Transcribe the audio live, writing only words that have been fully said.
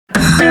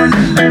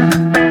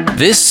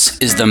This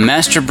is the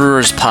Master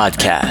Brewers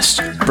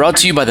Podcast, brought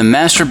to you by the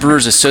Master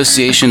Brewers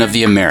Association of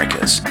the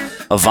Americas,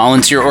 a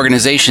volunteer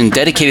organization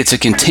dedicated to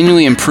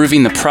continually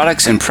improving the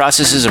products and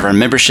processes of our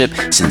membership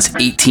since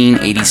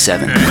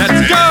 1887.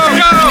 Let's go!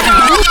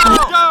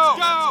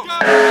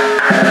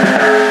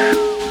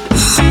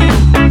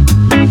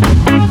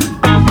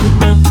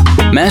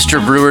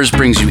 Master Brewers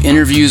brings you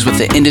interviews with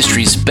the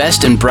industry's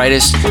best and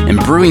brightest in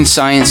brewing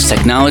science,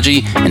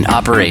 technology, and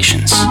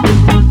operations.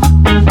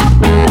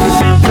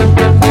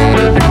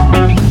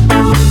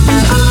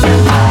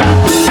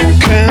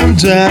 Calm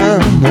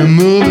down, I'm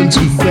moving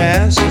too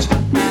fast.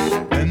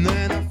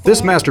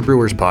 This Master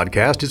Brewers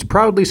podcast is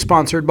proudly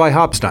sponsored by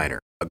Hopsteiner,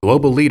 a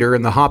global leader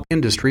in the hop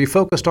industry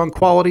focused on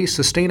quality,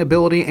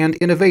 sustainability, and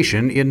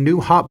innovation in new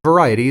hop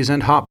varieties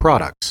and hop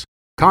products.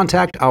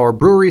 Contact our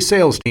brewery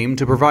sales team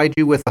to provide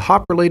you with the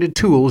hop-related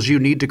tools you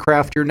need to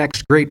craft your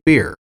next great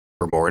beer.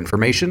 For more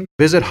information,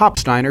 visit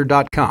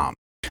hopsteiner.com.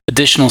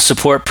 Additional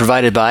support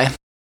provided by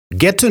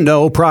Get to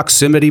know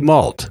Proximity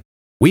Malt.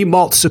 We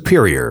malt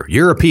superior,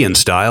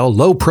 European-style,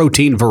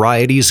 low-protein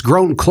varieties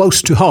grown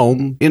close to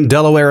home in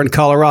Delaware and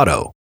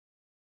Colorado.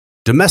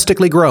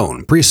 Domestically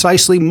grown,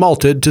 precisely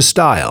malted to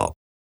style.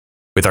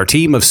 With our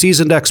team of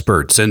seasoned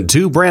experts and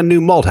 2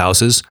 brand-new malt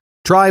houses,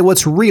 try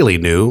what's really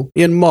new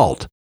in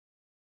malt.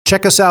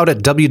 Check us out at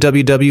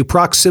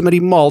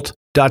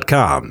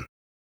www.proximitymalt.com.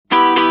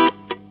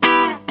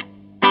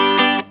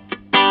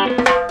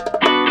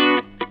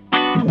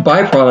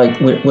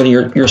 Byproduct, when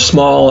you're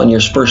small and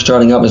you're first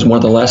starting up, is one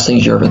of the last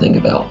things you ever think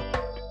about.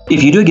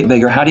 If you do get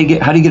bigger, how do you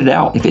get it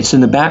out? If it's in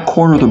the back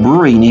corner of the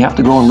brewery and you have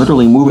to go and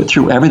literally move it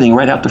through everything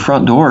right out the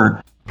front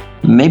door,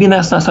 maybe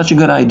that's not such a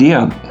good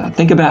idea.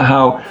 Think about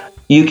how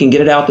you can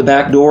get it out the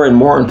back door and,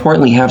 more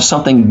importantly, have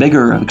something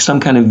bigger, like some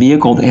kind of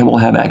vehicle that will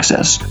have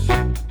access.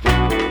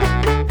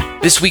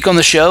 This week on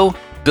the show,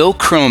 Bill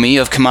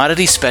Cromie of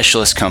Commodity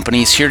Specialist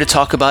Company is here to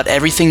talk about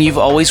everything you've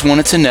always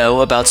wanted to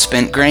know about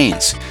spent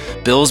grains.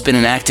 Bill's been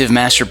an active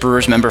Master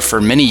Brewers member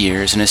for many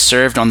years and has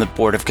served on the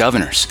Board of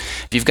Governors.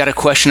 If you've got a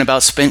question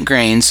about spent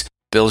grains,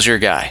 Bill's your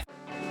guy.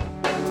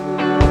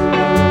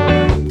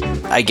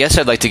 I guess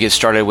I'd like to get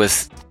started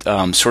with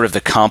sort of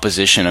the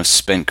composition of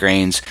spent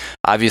grains.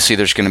 Obviously,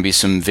 there's going to be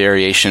some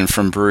variation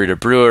from brewery to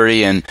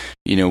brewery and,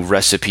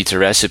 recipe to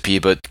recipe,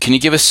 but can you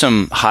give us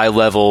some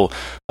high-level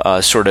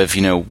sort of,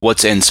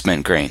 what's in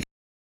spent grain?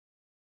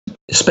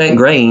 Spent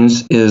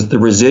grains is the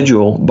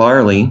residual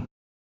barley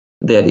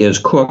that is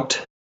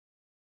cooked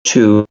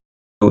to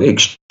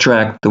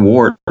extract the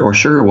wort or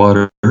sugar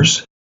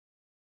waters.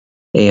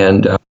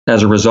 And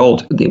as a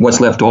result, what's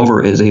left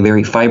over is a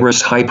very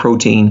fibrous,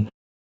 high-protein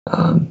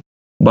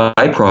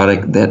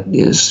byproduct that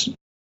is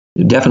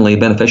definitely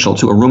beneficial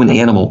to a ruminant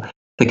animal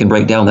that can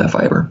break down that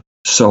fiber.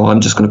 So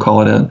I'm just going to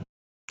call it a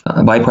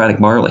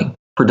byproduct barley,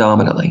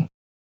 predominantly.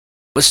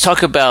 Let's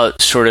talk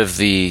about sort of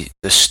the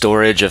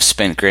storage of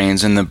spent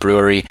grains in the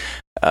brewery.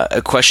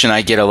 A question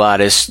I get a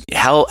lot is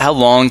how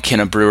long can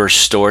a brewer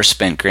store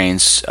spent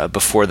grains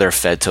before they're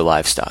fed to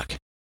livestock?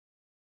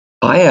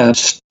 I have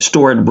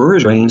stored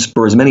brewer's grains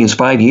for as many as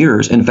 5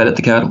 years and fed it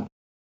to cattle.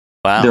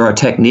 Wow. There are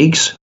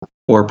techniques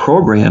or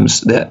programs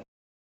that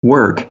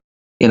work,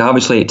 and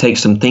obviously it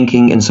takes some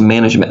thinking and some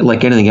management,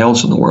 like anything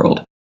else in the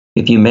world.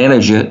 If you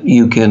manage it,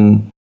 you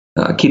can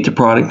keep the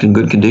product in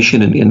good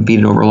condition and feed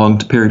it over a long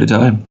period of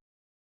time.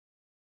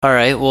 All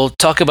right, well,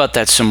 talk about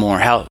that some more.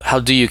 How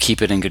do you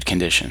keep it in good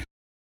condition?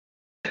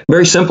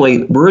 Very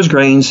simply, brewer's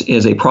grains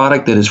is a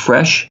product that is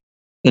fresh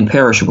and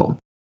perishable.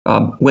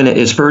 When it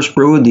is first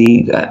brewed,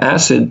 the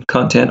acid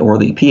content, or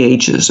the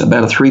pH, is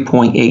about a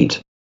 3.8.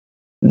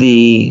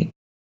 The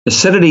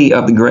acidity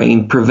of the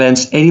grain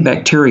prevents any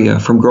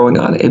bacteria from growing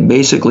on it. It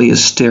basically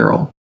is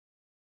sterile.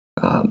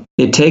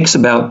 It takes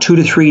about 2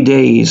 to 3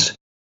 days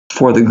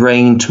for the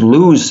grain to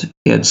lose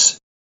its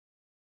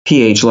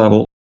pH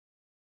level.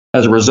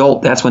 As a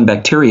result, that's when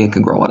bacteria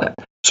can grow on it.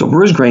 So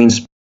brewer's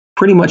grains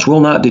pretty much will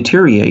not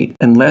deteriorate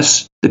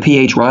unless the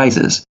pH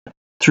rises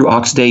through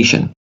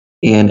oxidation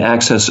and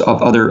access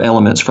of other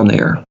elements from the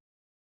air.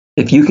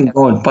 If you can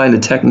go and find a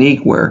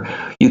technique where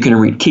you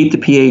can keep the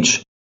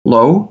pH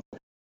low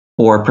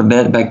or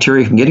prevent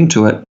bacteria from getting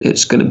to it,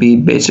 it's going to be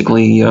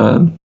basically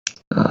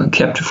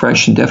kept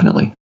fresh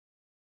indefinitely.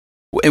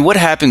 And what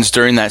happens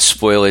during that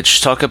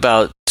spoilage? Talk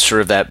about sort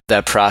of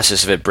that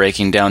process of it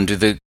breaking down. Do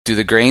the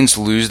grains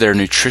lose their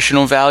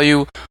nutritional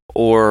value,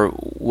 or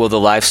will the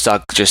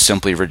livestock just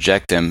simply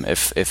reject them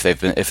if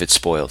it's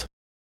spoiled?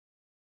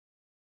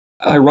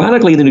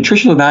 Ironically, the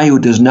nutritional value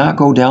does not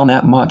go down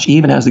that much,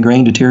 even as the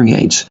grain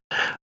deteriorates.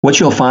 What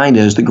you'll find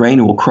is the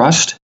grain will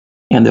crust,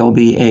 and there'll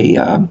be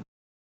a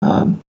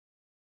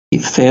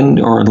thin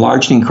or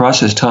enlarging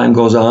crust as time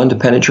goes on to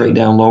penetrate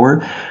down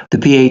lower. The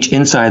pH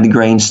inside the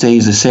grain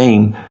stays the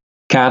same.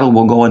 Cattle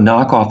will go and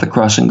knock off the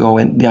crust and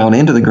go down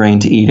into the grain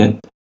to eat it.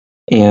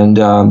 And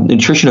the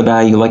nutritional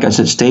value, like I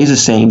said, stays the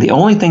same. The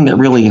only thing that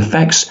really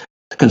affects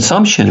the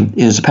consumption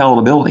is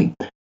palatability.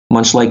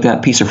 Much like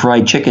that piece of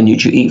fried chicken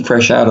that you eat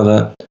fresh out of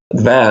the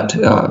vat,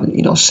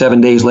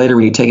 7 days later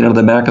when you take it out of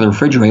the back of the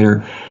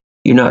refrigerator,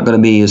 you're not going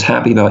to be as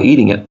happy about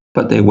eating it,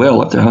 but they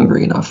will if they're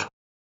hungry enough.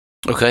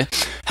 Okay.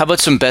 How about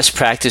some best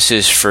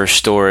practices for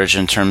storage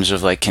in terms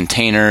of like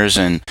containers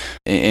and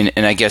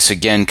I guess,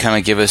 again, kind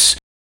of give us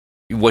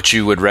what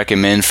you would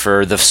recommend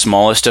for the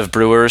smallest of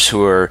brewers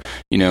who are,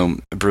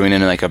 brewing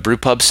in like a brew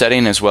pub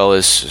setting, as well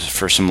as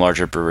for some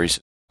larger breweries?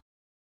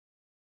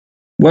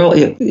 Well,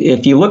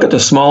 if you look at the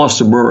smallest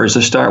of brewers,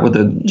 let's start with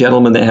the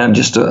gentlemen that have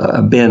just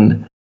a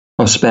bin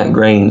of spent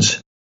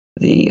grains.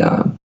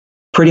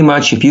 Pretty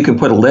much, if you can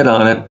put a lid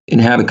on it and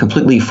have it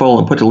completely full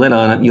and put the lid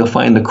on it, you'll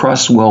find the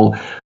crust will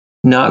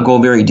not go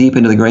very deep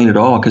into the grain at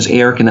all because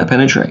air cannot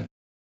penetrate.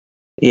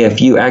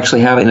 If you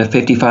actually have it in a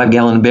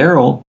 55-gallon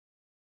barrel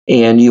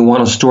and you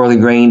want to store the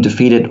grain to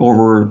feed it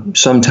over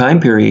some time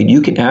period,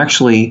 you can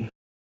actually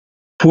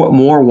put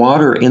more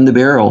water in the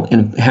barrel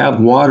and have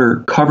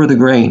water cover the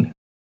grain.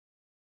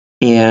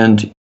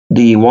 And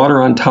the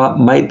water on top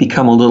might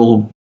become a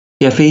little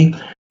iffy,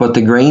 but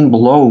the grain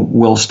below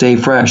will stay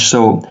fresh.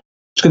 So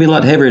it's going to be a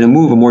lot heavier to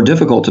move and more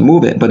difficult to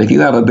move it. But if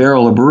you have a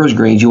barrel of brewer's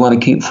grains you want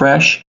to keep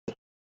fresh,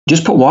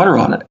 just put water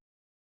on it,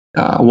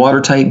 a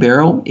watertight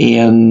barrel,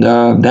 and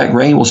that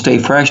grain will stay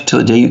fresh till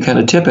the day you kind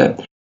of tip it,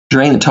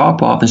 drain the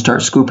top off, and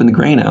start scooping the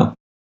grain out.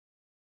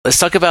 Let's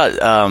talk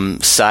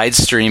about side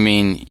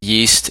streaming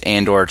yeast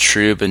and or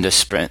trub into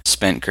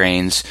spent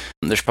grains.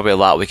 There's probably a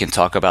lot we can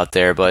talk about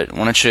there, but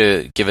why don't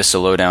you give us a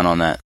lowdown on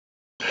that?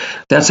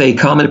 That's a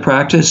common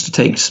practice to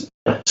take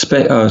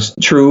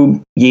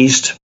trub,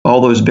 yeast,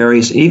 all those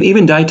berries,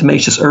 even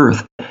diatomaceous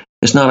earth.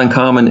 It's not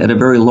uncommon at a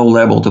very low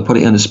level to put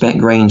it into spent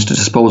grains to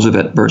dispose of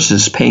it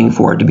versus paying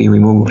for it to be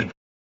removed.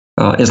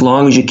 As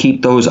long as you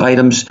keep those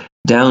items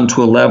down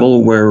to a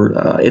level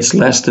where it's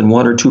less than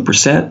 1 or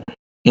 2%,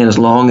 and as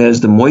long as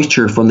the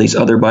moisture from these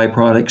other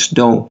byproducts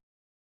don't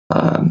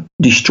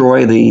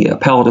destroy the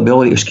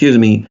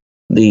palatability,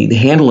 the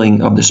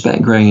handling of the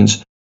spent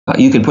grains,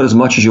 you can put as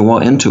much as you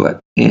want into it.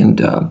 And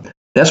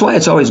that's why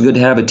it's always good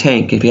to have a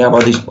tank. If you have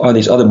all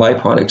these other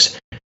byproducts,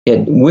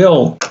 it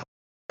will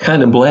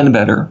kind of blend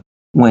better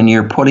when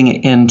you're putting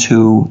it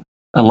into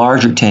a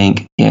larger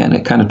tank and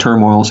it kind of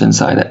turmoils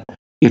inside it.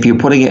 If you're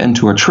putting it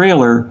into a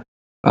trailer,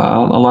 a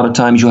lot of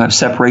times you'll have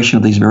separation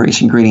of these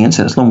various ingredients,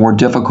 and it's a little more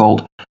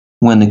difficult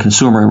when the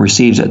consumer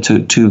receives it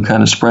to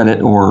kind of spread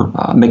it or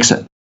mix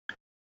it.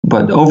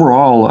 But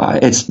overall,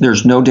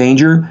 there's no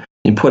danger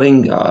in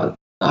putting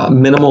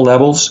minimal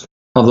levels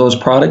of those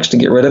products to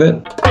get rid of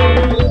it.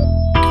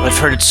 I've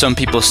heard some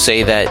people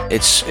say that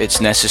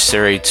it's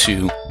necessary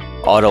to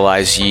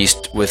autolyze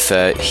yeast with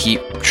a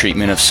heat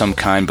treatment of some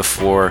kind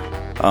before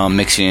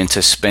mixing into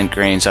spent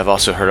grains. I've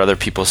also heard other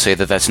people say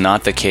that that's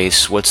not the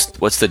case.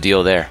 What's the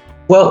deal there?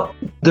 Well,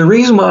 the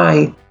reason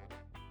why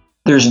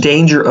there's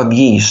danger of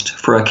yeast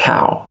for a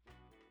cow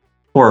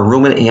or a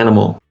ruminant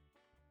animal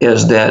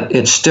is that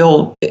it's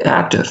still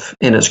active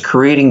and it's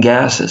creating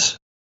gases.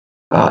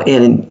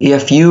 And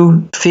if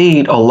you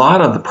feed a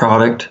lot of the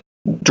product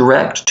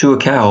direct to a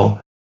cow,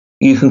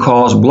 you can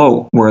cause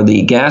bloat, where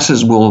the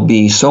gases will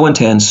be so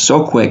intense,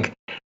 so quick,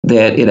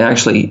 that it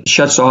actually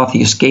shuts off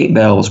the escape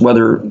valves,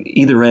 whether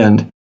either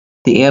end.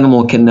 The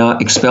animal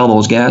cannot expel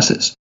those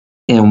gases.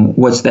 And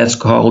what that's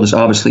called is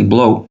obviously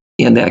bloat,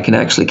 and that can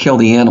actually kill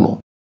the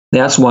animal.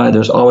 That's why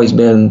there's always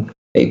been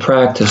a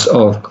practice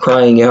of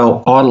crying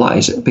out,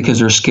 autolyze it, because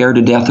they're scared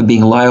to death of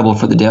being liable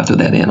for the death of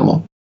that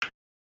animal.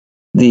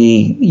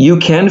 You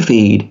can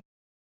feed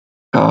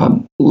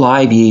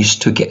live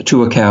yeast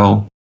to a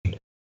cow,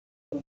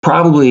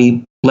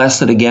 probably less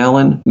than a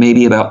gallon,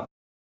 maybe about,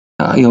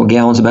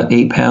 gallon's about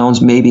 8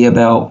 pounds, maybe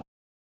about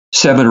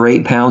 7 or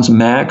 8 pounds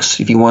max.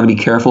 If you want to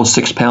be careful,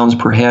 6 pounds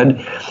per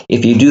head.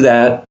 If you do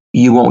that,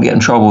 you won't get in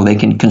trouble. They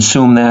can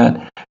consume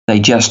that,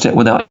 digest it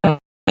without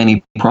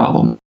any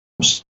problems.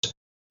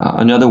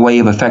 Another way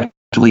of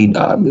effectively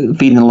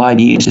feeding the live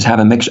yeast is have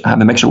a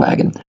mixer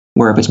wagon,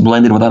 where if it's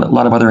blended with a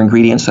lot of other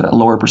ingredients at a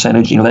lower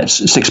percentage,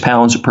 that's 6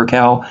 pounds per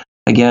cow,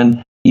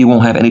 again, you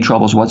won't have any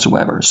troubles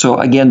whatsoever. So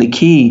again, the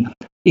key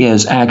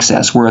is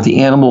access, where if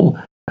the animal,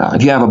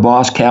 if you have a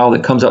boss cow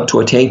that comes up to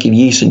a tank of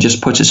yeast and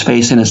just puts his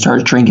face in and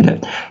starts drinking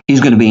it, he's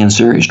going to be in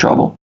serious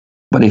trouble.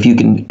 But if you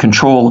can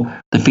control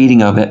the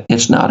feeding of it,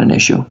 it's not an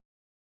issue.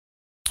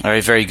 All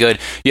right, very good.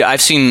 Yeah,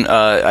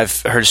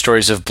 I've heard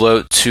stories of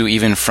bloat too,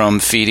 even from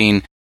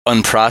feeding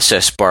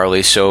unprocessed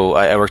barley. So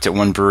I worked at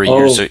one brewery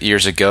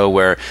years ago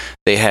where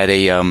they had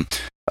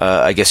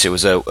I guess it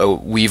was a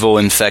weevil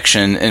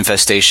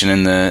infestation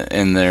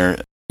in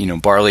their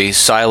barley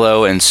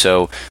silo, and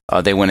so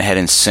they went ahead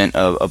and sent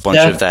a bunch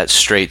of that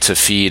straight to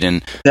feed.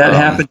 And that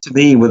happened to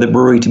me with a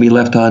brewery to be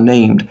left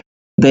unnamed.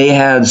 They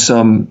had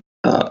some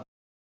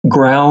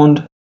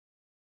ground,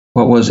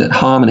 what was it,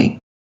 hominy?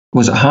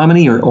 Was it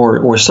hominy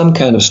or some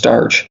kind of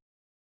starch?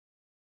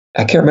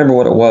 I can't remember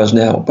what it was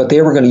now, but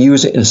they were going to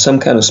use it in some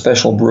kind of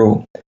special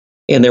brew,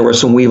 and there were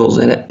some weevils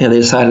in it, and they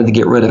decided to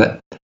get rid of it.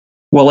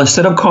 Well,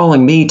 instead of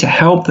calling me to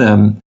help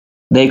them,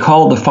 they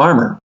called the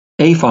farmer,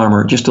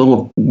 just a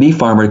little beef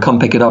farmer, to come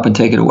pick it up and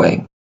take it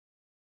away.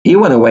 He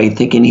went away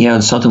thinking he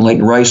had something like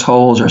rice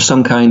hulls or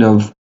some kind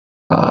of,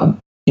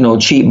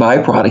 cheap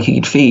byproduct he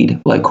could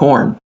feed, like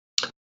corn.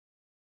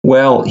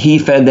 Well, he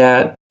fed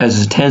that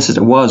as intense as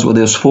it was with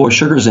those full of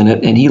sugars in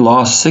it, and he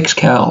lost 6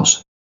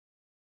 cows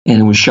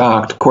and was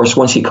shocked. Of course,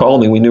 once he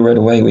called me, we knew right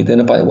away, we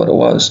identified what it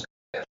was.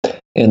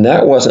 And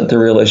that wasn't the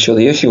real issue.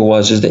 The issue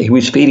was that he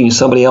was feeding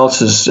somebody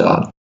else's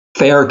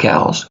fair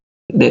cows,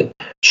 that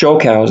show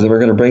cows that we're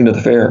going to bring to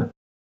the fair.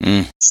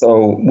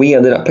 So we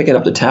ended up picking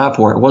up the tab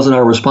for it. It wasn't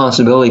our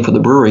responsibility for the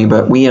brewery,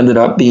 but we ended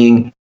up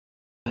being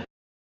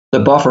the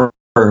buffer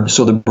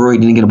so the brewery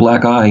didn't get a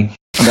black eye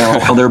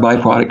about how their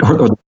byproduct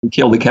or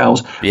kill the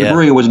cows. Yeah. The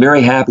brewery was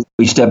very happy.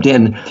 We stepped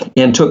in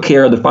and took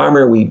care of the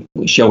farmer. We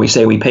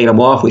paid him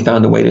off. We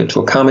found a way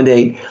to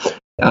accommodate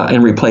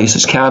and replace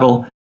his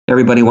cattle.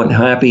 Everybody went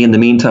happy. In the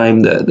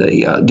meantime,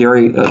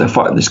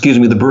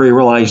 the brewery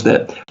realized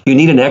that you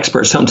need an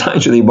expert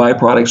sometimes with your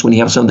byproducts when you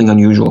have something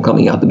unusual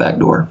coming out the back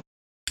door.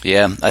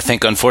 Yeah, I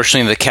think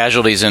unfortunately the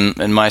casualties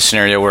in my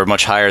scenario were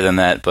much higher than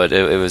that, but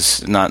it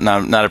was not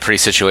a pretty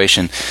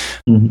situation.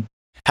 Mm-hmm.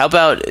 How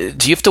about,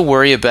 do you have to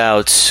worry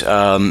about,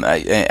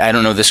 I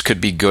don't know, this could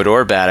be good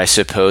or bad, I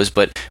suppose,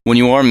 but when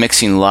you are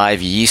mixing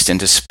live yeast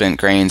into spent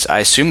grains, I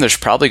assume there's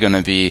probably going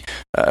to be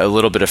a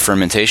little bit of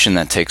fermentation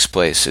that takes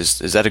place.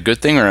 Is that a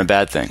good thing or a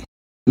bad thing?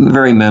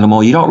 Very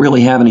minimal. You don't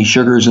really have any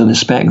sugars in the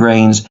spent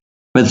grains.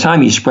 By the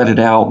time you spread it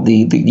out,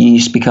 the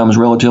yeast becomes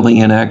relatively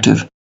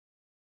inactive.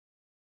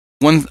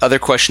 One other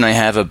question I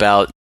have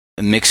about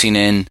mixing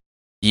in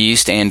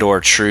yeast and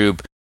or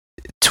trub,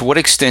 to what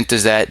extent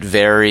does that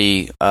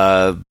vary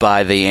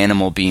by the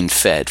animal being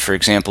fed? For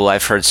example,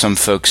 I've heard some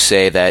folks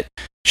say that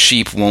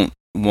sheep won't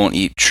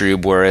eat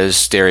trub,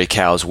 whereas dairy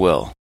cows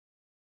will.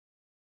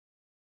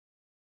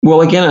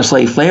 Well, again, it's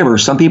like flavor.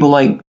 Some people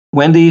like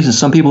Wendy's and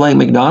some people like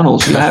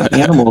McDonald's. You have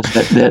animals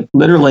that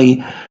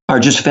literally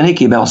are just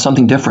finicky about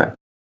something different.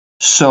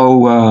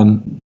 So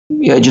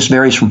it just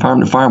varies from farm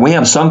to farm. We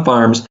have some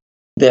farms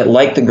that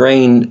like the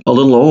grain a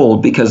little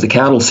old because the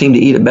cattle seem to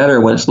eat it better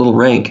when it's a little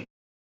rank.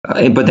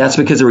 But that's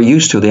because they were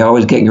used to it. They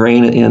always get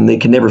grain and they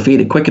can never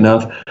feed it quick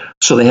enough.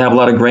 So they have a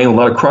lot of grain, a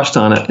lot of crust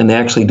on it, and they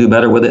actually do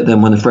better with it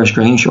than when the fresh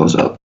grain shows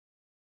up.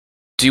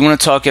 Do you want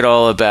to talk at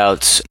all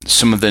about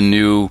some of the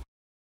new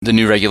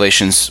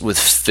regulations with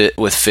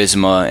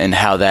FSMA and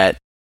how that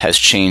has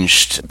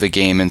changed the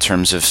game in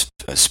terms of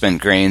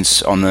spent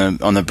grains on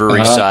the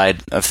brewery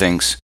side of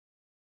things?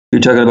 You're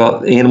talking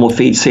about animal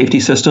feed safety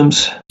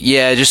systems?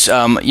 Yeah, just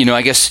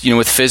I guess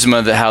with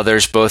FSMA, how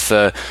there's both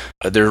there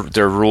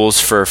are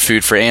rules for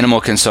food for animal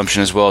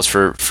consumption as well as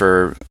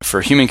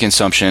for human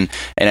consumption,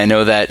 and I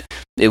know that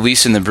at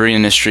least in the brewing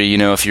industry,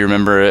 if you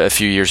remember a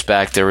few years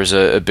back, there was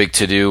a big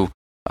to-do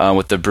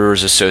with the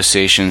Brewers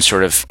Association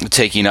sort of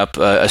taking up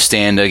a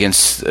stand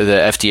against the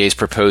FDA's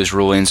proposed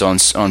rulings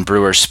on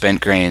brewers'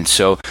 spent grains.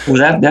 So,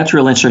 well, that's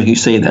real interesting you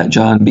say that,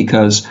 John,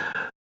 because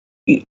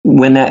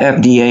when that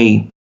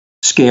FDA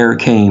scare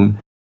came,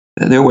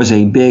 there was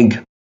a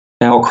big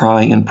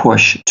outcry and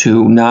push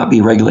to not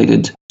be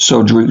regulated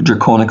so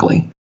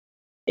draconically,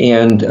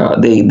 and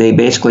they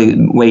basically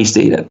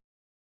wasted it.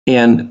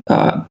 And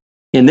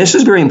this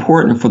is very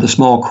important for the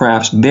small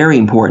crafts, very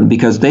important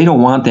because they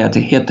don't want that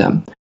to hit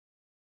them.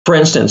 For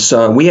instance,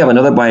 we have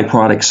another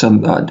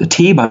byproduct, the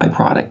tea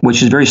byproduct,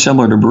 which is very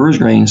similar to brewer's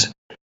grains,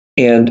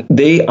 and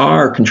they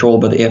are controlled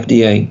by the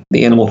FDA,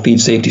 the Animal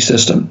Feed Safety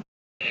System.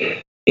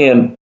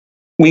 And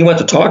we went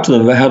to talk to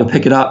them about how to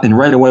pick it up, and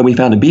right away we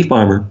found a beef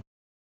farmer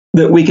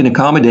that we can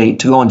accommodate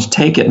to go and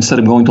take it instead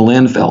of going to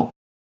landfill.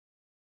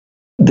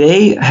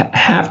 They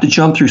have to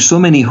jump through so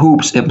many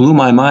hoops, it blew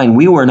my mind.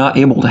 We were not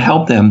able to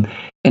help them,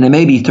 and it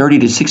may be 30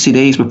 to 60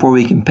 days before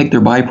we can pick their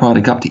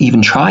byproduct up to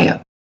even try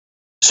it,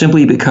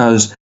 simply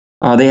because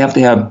they have to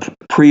have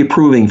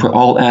pre-approving for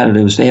all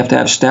additives. They have to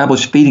have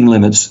established feeding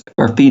limits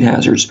or feed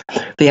hazards.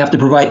 They have to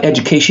provide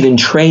education and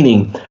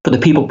training for the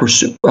people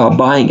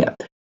buying it.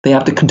 They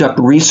have to conduct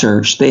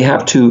research. They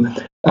have to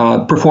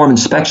perform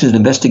inspections and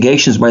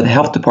investigations by the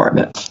health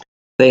department.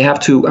 They have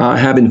to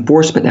have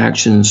enforcement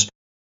actions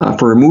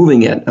for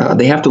removing it.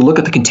 They have to look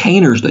at the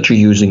containers that you're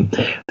using.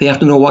 They have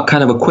to know what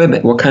kind of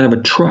equipment, what kind of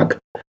a truck.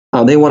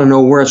 They want to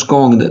know where it's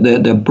going,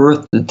 the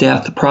birth, the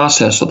death, the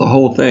process of the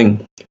whole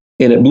thing.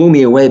 And it blew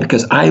me away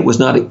because I was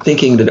not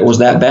thinking that it was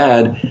that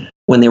bad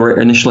when they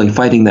were initially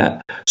fighting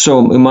that.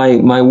 So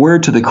my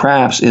word to the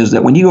crafts is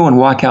that when you go and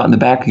walk out in the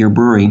back of your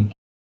brewery,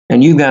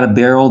 and you've got a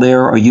barrel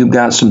there, or you've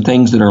got some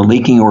things that are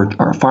leaking, or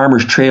a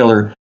farmer's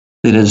trailer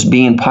that is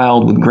being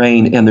piled with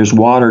grain, and there's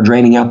water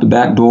draining out the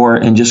back door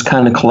and just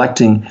kind of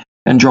collecting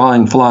and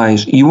drawing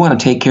flies, you want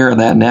to take care of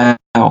that now.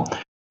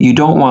 You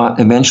don't want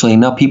eventually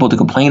enough people to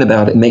complain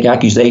about it and make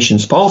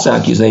accusations, false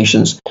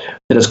accusations,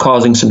 that is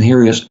causing some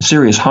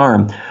serious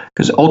harm,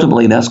 because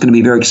ultimately that's going to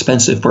be very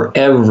expensive for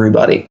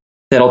everybody.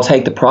 That'll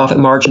take the profit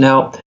margin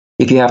out.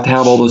 If you have to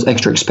have all those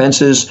extra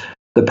expenses,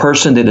 the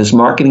person that is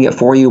marketing it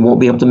for you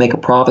won't be able to make a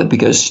profit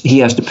because he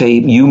has to pay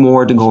you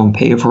more to go and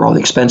pay for all the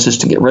expenses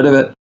to get rid of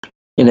it.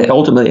 And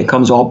ultimately, it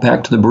comes all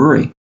back to the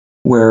brewery,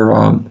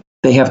 where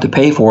they have to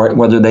pay for it,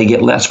 whether they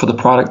get less for the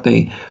product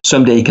they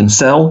someday can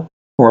sell,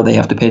 or they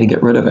have to pay to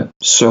get rid of it.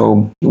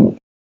 So,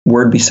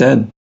 word be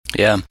said.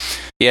 Yeah,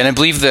 and I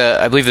believe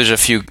there's a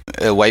few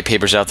white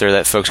papers out there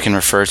that folks can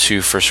refer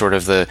to for sort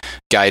of the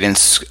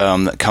guidance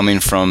coming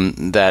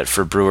from that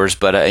for brewers.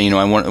 But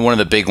one of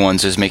the big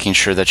ones is making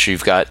sure that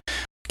you've got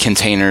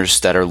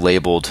containers that are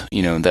labeled,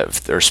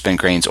 that are spent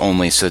grains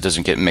only, so it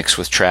doesn't get mixed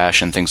with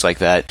trash and things like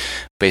that.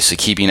 Basically,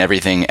 keeping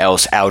everything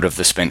else out of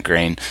the spent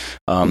grain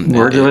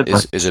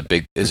is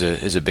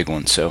a big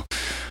one. So.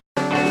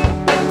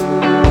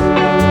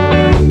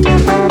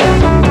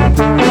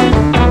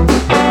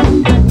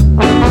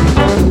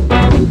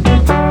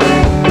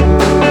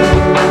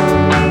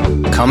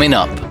 Coming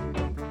up.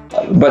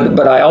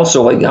 But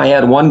I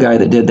had one guy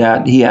that did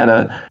that.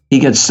 He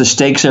gets the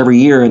steaks every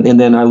year, and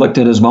then I looked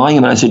at his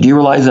volume and I said, "Do you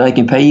realize that I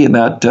can pay you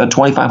about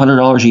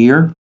 $2,500 a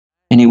year?"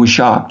 And he was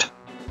shocked.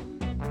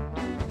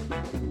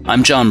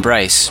 I'm John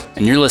Bryce,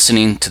 and you're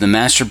listening to the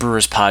Master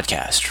Brewers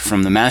Podcast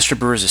from the Master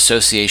Brewers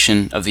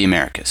Association of the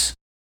Americas.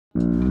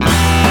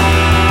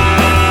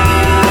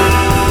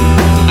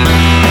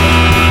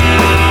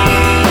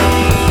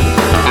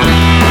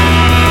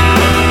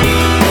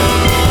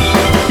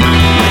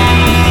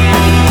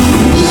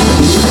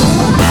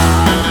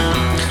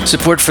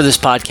 Support for this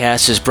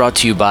podcast is brought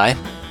to you by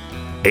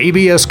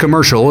ABS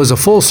Commercial is a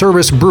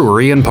full-service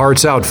brewery and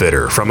parts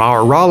outfitter. From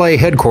our Raleigh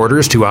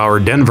headquarters to our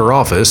Denver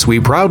office,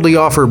 we proudly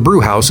offer brew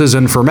houses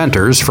and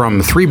fermenters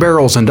from 3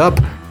 barrels and up,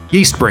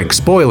 yeast brinks,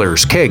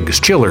 boilers, kegs,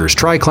 chillers,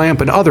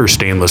 tri-clamp, and other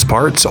stainless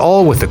parts,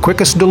 all with the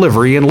quickest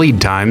delivery and lead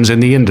times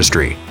in the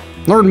industry.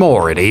 Learn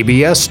more at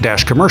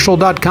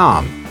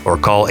abs-commercial.com or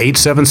call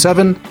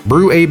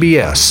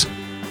 877-BREW-ABS.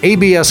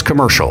 ABS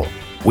Commercial.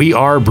 We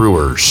are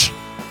brewers.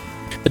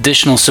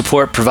 Additional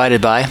support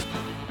provided by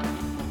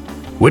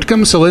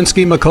Whitcomb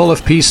Selinsky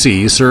McCullough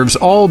PC serves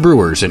all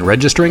brewers in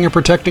registering and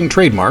protecting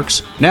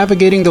trademarks,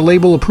 navigating the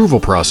label approval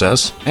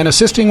process, and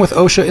assisting with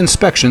OSHA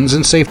inspections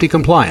and safety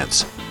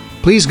compliance.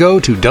 Please go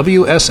to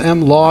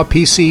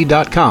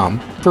wsmlawpc.com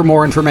for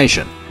more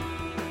information.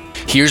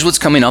 Here's what's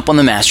coming up on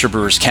the Master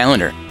Brewers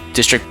calendar.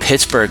 District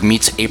Pittsburgh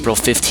meets April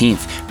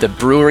 15th. The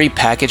Brewery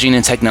Packaging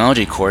and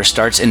Technology course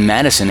starts in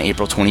Madison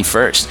April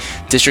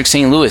 21st. District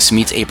St. Louis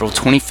meets April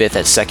 25th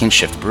at Second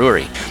Shift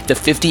Brewery. The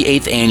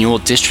 58th Annual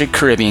District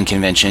Caribbean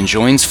Convention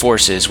joins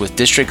forces with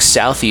District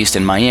Southeast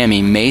in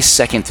Miami May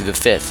 2nd through the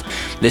 5th.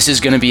 This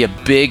is going to be a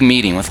big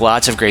meeting with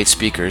lots of great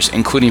speakers,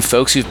 including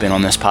folks who've been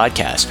on this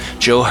podcast: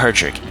 Joe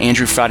Hertrick,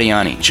 Andrew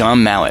Fradiani,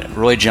 John Mallett,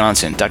 Roy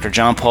Johnson, Dr.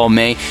 John Paul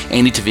May,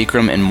 Andy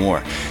Tavikram, and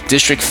more.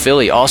 District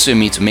Philly also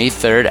meets May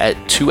 3rd at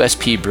 2SP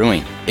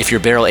Brewing. If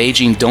you're barrel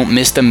aging, don't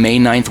miss the May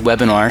 9th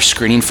webinar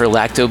screening for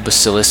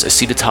Lactobacillus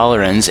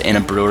acetotolerans in a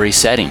brewery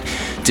setting.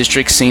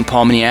 District St.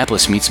 Paul,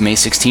 Minneapolis meets May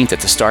 16th at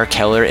the Star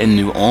Keller in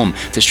New Ulm.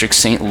 District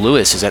St.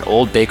 Louis is at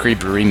Old Bakery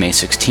Brewery May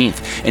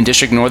 16th. And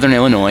District Northern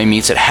Illinois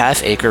meets at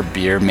Half Acre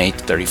Beer May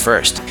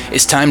 31st.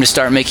 It's time to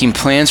start making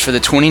plans for the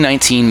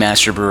 2019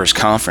 Master Brewers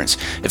Conference.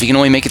 If you can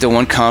only make it to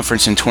one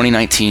conference in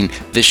 2019,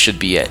 this should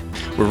be it.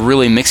 We're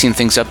really mixing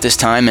things up this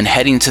time and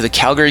heading to the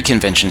Calgary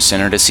Convention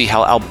Center to see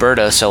how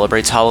Alberta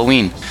celebrates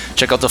Halloween.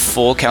 Check out the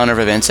full calendar of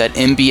events at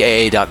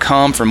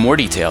mbaa.com for more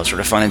details or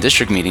to find a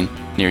district meeting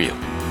near you.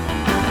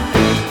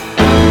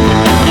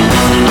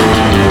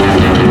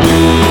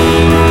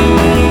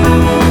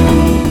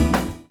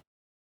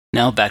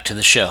 Now back to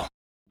the show.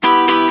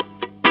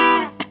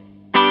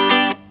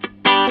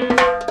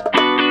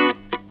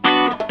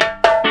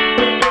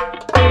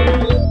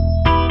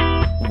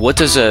 What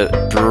does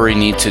a brewery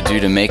need to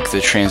do to make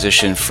the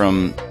transition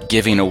from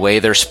giving away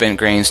their spent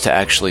grains to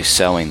actually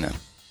selling them?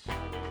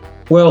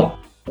 Well,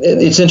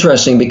 it's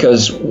interesting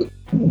because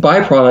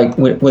byproduct,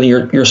 whether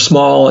you're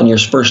small and you're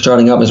first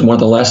starting up, is one of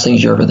the last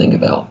things you ever think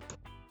about.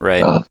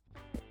 Right.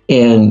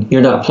 And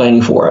you're not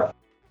planning for it.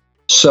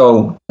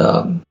 So,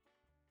 the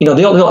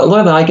only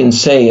thing I can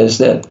say is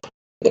that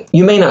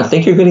you may not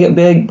think you're going to get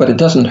big, but it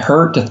doesn't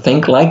hurt to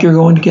think like you're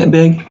going to get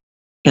big.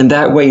 And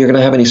that way you're going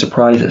to have any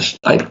surprises.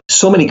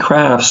 So many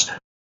crafts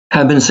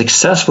have been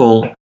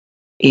successful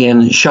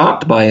and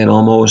shocked by it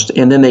almost.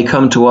 And then they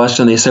come to us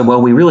and they say,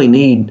 well, we really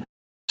need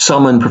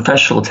someone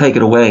professional to take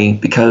it away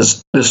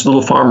because this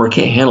little farmer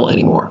can't handle it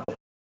anymore.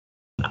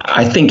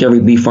 I think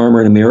every beef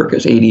farmer in America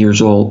is 80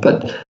 years old,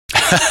 but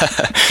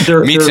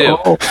Me too.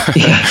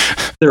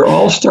 They're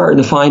all starting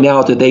to find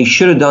out that they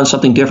should have done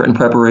something different in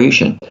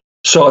preparation.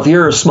 So if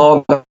you're a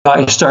small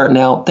guy starting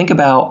out, think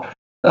about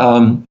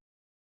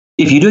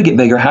if you do get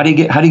bigger, how do you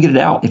get it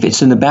out? If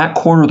it's in the back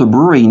corner of the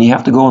brewery and you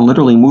have to go and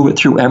literally move it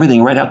through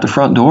everything right out the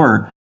front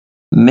door,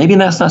 maybe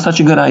that's not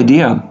such a good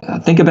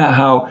idea. Think about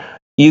how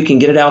you can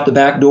get it out the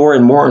back door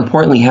and, more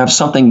importantly, have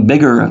something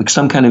bigger, like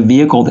some kind of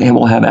vehicle that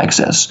will have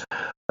access.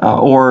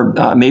 Or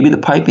maybe the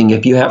piping,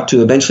 if you have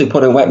to eventually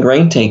put a wet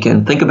grain tank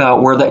in, think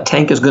about where that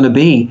tank is going to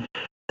be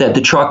that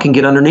the truck can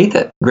get underneath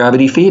it,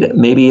 gravity feed it.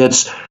 Maybe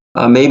it's a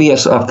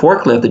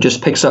forklift that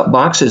just picks up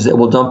boxes that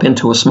will dump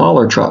into a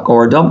smaller truck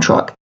or a dump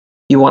truck.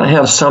 You want to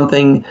have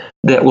something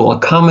that will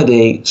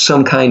accommodate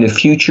some kind of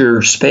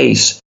future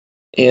space.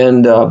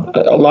 And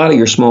a lot of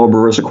your small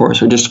brewers, of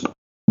course, are just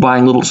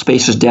buying little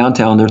spaces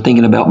downtown. They're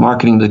thinking about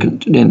marketing to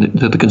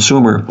the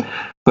consumer.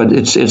 But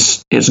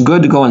it's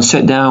good to go and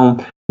sit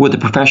down with a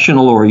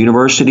professional or a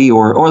university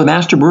or the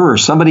master brewer,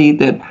 somebody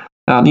that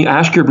you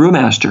ask your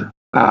brewmaster,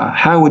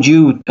 how would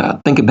you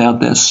think about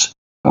this?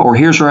 Or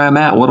here's where I'm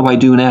at. What do I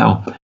do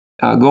now?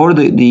 Go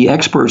to the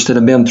experts that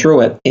have been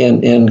through it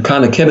and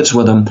kind of kibitz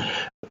with them.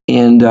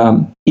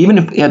 And even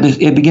if at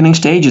the beginning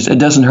stages, it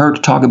doesn't hurt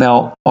to talk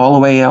about all the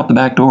way out the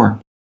back door.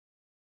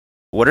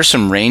 What are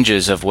some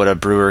ranges of what a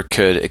brewer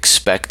could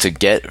expect to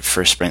get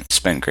for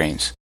spent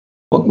grains?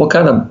 What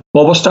kind of?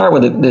 Well, we'll start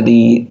with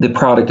the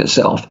product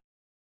itself.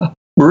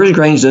 Brewer's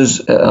grains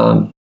does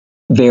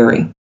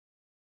vary,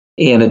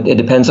 and it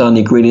depends on the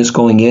ingredients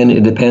going in.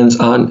 It depends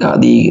on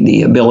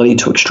the ability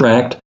to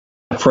extract.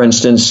 For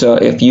instance,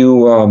 if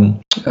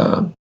you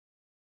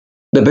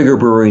the bigger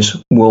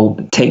breweries will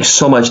take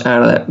so much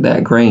out of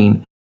that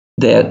grain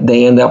that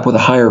they end up with a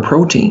higher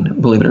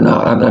protein. Believe it or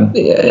not,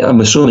 I'm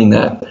assuming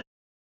that.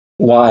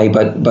 Why?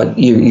 But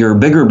your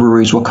bigger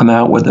breweries will come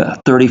out with a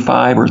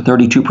 35 or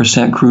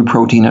 32% crude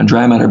protein on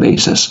dry matter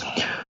basis.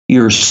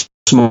 Your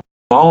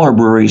smaller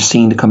breweries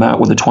seem to come out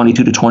with a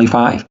 22 to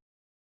 25.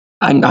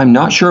 I'm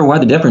not sure why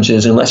the difference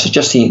is, unless it's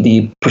just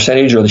the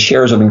percentage or the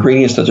shares of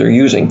ingredients that they're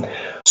using.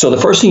 So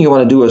the first thing you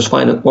want to do is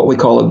find what we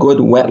call a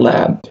good wet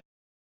lab.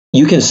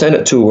 You can send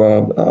it to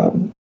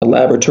a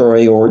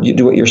laboratory, or you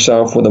do it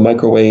yourself with a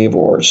microwave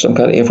or some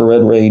kind of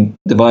infrared ray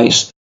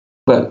device.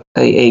 But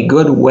a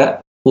good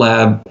wet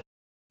lab,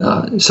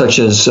 such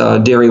as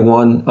Dairy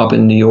One up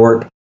in New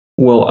York,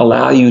 will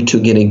allow you to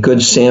get a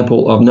good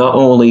sample of not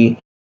only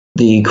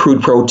the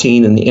crude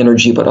protein and the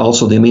energy, but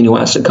also the amino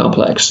acid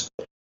complex.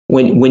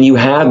 When you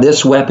have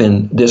this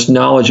weapon, this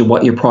knowledge of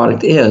what your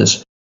product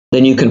is,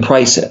 then you can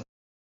price it.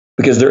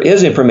 Because there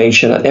is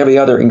information on every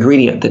other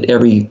ingredient that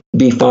every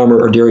beef farmer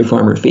or dairy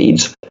farmer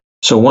feeds.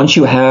 So once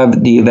you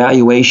have the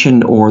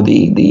evaluation or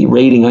the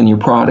rating on your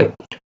product,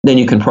 then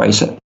you can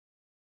price it.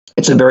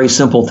 It's a very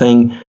simple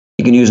thing.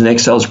 You can use an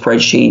Excel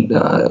spreadsheet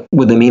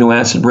with amino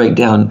acid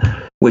breakdown,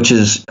 which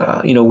is,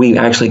 we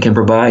actually can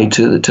provide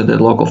to the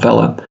local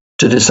fella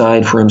to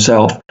decide for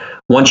himself.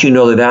 Once you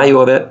know the value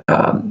of it,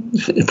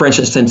 for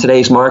instance, in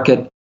today's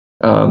market,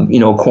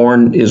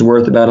 corn is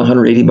worth about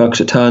 $180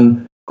 a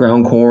ton.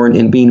 Ground corn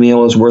and bean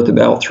meal is worth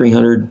about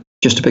 $300,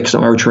 just to pick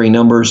some arbitrary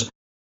numbers.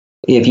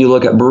 If you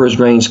look at Brewer's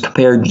Grains,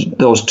 compared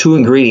those two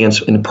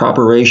ingredients in the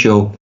proper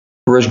ratio,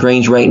 Brewer's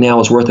Grains right now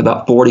is worth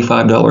about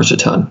 $45 a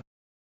ton.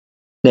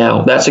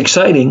 Now, that's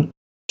exciting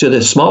to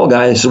the small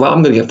guy that says, well,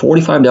 I'm going to get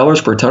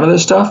 $45 for a ton of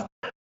this stuff.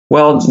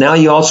 Well, now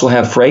you also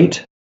have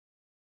freight,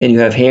 and you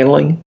have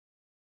handling,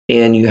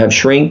 and you have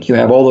shrink. You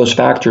have all those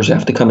factors that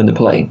have to come into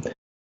play.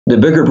 The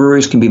bigger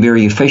breweries can be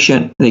very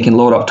efficient. They can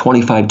load up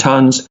 25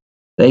 tons.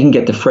 They can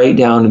get the freight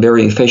down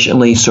very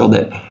efficiently so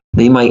that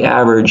they might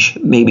average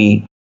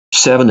maybe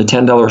 $7 to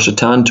 $10 a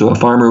ton to a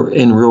farmer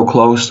in real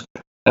close.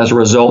 As a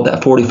result,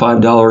 that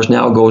 $45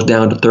 now goes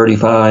down to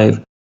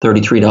 $35,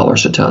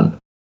 $33 a ton.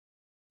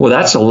 Well,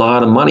 that's a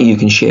lot of money you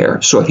can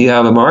share. So if you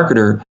have a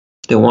marketer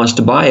that wants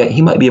to buy it,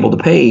 he might be able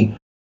to pay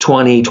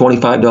 $20,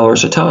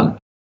 $25 a ton.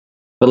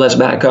 But let's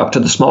back up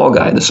to the small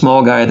guy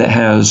that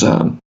has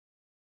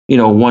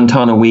 1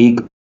 ton a week,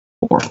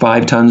 or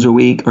 5 tons a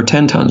week, or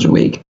 10 tons a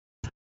week.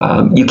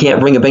 You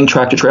can't bring a big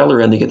tractor trailer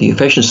in to get the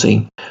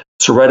efficiency.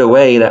 So right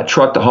away, that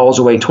truck that hauls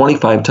away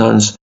 25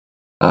 tons,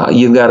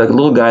 you've got a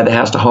little guy that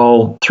has to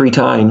haul 3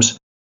 times.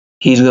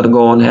 He's going to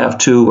go and have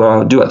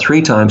to do it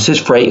 3 times. His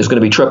freight is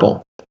going to be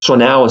triple. So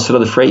now, instead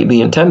of the freight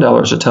being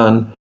 $10 a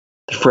ton,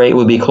 the freight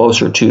would be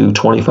closer to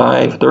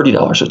 $25,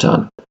 $30 a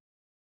ton.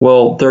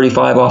 Well,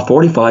 35 off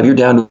 45, you're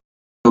down to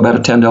about a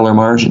 $10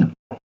 margin.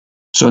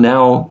 So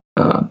now,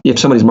 if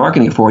somebody's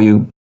marketing it for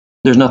you,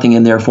 there's nothing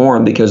in there for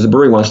them, because the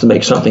brewery wants to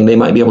make something. They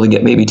might be able to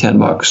get maybe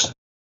 $10.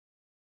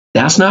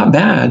 That's not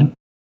bad.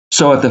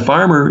 So if the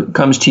farmer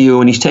comes to you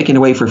and he's taken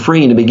away for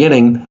free in the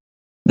beginning,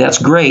 that's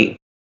great.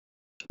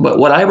 But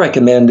what I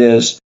recommend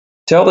is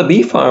tell the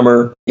beef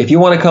farmer, if you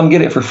want to come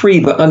get it for free,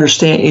 but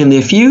understand in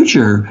the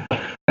future,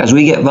 as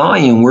we get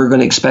volume, we're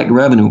going to expect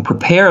revenue.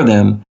 Prepare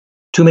them.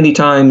 Too many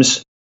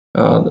times,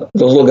 the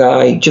little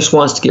guy just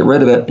wants to get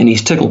rid of it, and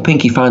he's tickled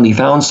pink he finally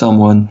found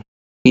someone.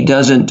 He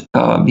doesn't,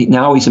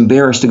 now he's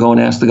embarrassed to go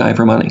and ask the guy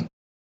for money.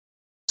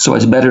 So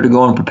it's better to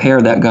go and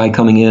prepare that guy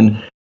coming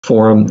in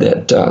for him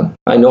that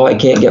I know I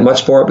can't get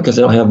much for it because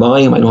I don't have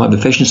volume, I don't have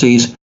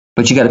efficiencies,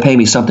 but you got to pay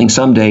me something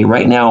someday.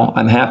 Right now,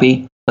 I'm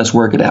happy. Let's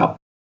work it out.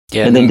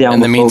 Yeah, and then down in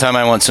the meantime,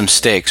 I want some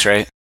steaks,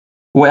 right?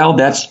 Well,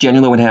 that's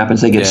generally what happens.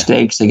 They get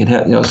steaks, they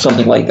get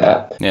something like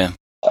that. Yeah.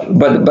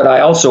 But I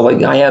also,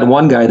 I had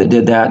one guy that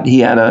did that.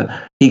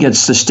 He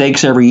gets the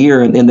steaks every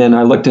year, and then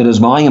I looked at his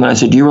volume and I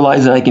said, "Do you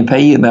realize that I can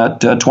pay you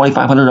about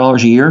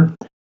 $2,500 a year?"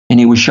 And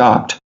he was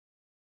shocked.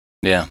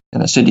 Yeah.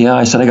 And I said, "Yeah."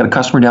 I said, "I got a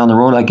customer down the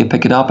road. I could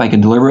pick it up. I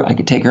can deliver it. I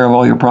could take care of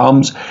all your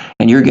problems,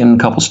 and you're getting a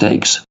couple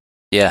steaks."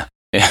 Yeah.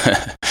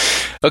 Yeah.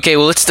 Okay,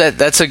 well,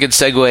 that's a good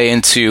segue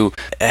into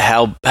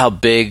how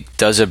big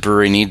does a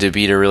brewery need to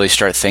be to really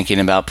start thinking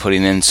about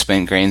putting in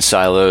spent grain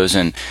silos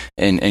and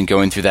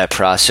going through that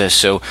process.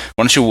 So why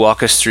don't you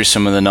walk us through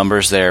some of the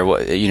numbers there?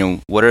 What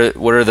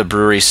are the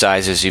brewery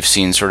sizes you've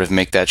seen sort of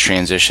make that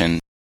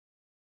transition?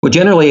 Well,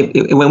 generally,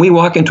 when we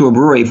walk into a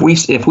brewery,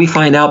 if we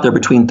find out they're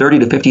between 30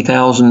 to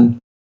 50,000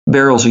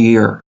 barrels a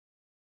year,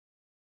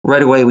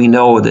 right away we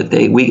know that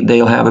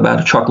they'll have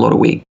about a truckload a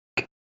week.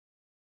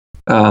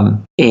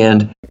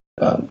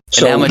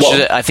 So how much?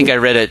 I think I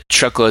read it.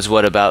 Truckloads,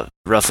 about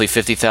roughly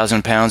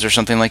 50,000 pounds or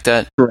something like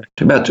that.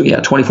 Correct. About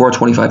 24,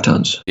 25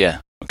 tons. Yeah.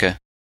 Okay.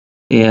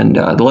 And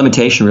the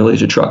limitation really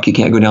is a truck. You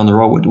can't go down the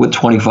road with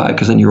 25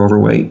 because then you're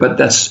overweight. But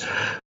that's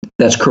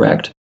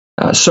correct.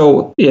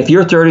 So if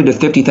you're 30 to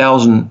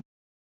 50,000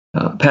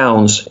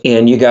 pounds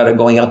and you got it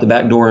going out the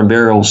back door in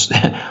barrels,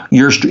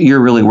 you're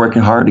really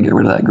working hard to get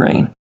rid of that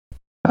grain.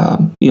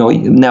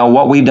 Now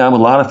what we've done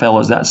with a lot of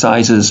fellows that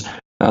size is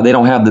they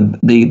don't have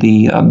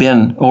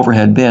the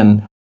overhead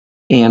bin,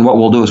 and what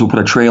we'll do is we'll put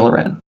a trailer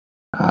in.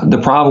 The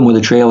problem with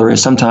a trailer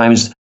is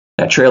sometimes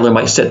that trailer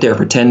might sit there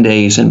for 10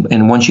 days,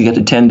 and once you get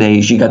to 10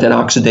 days, you got that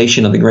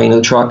oxidation of the grain of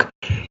the truck,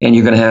 and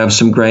you're going to have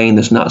some grain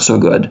that's not so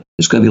good.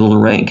 It's going to be a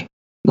little rank.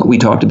 We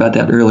talked about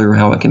that earlier,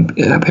 how it can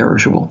be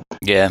perishable.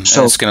 Yeah,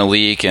 so it's going to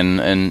leak and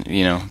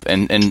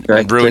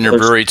right, ruin your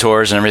brewery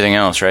tours and everything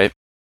else, right?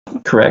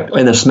 Correct.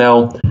 And the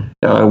smell,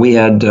 we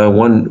had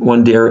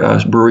one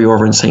brewery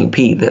over in St.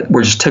 Pete that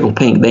were just tickled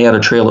pink. They had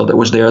a trailer that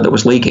was there that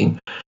was leaking.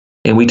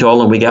 And we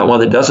told them we got one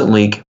that doesn't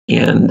leak.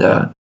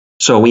 And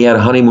so we had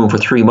a honeymoon for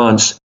 3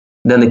 months.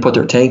 Then they put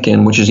their tank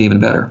in, which is even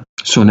better.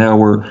 So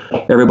now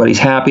everybody's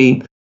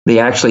happy. They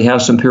actually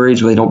have some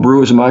periods where they don't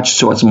brew as much,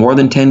 so it's more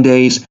than 10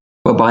 days.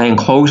 But by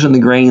enclosing the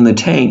grain in the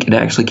tank, it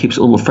actually keeps it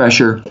a little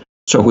fresher.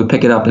 So if we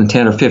pick it up in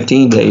 10 or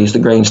 15 days, the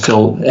grain's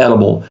still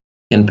edible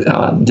and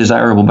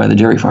desirable by the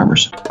dairy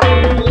farmers.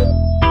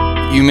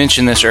 You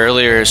mentioned this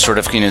earlier, sort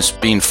of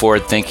being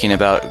forward thinking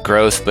about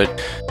growth,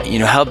 but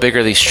how big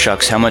are these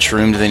trucks? How much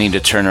room do they need to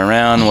turn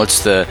around?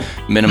 What's the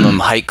minimum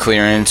height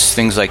clearance?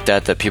 Things like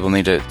that people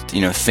need to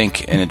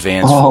think in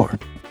advance for.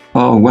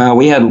 Oh wow,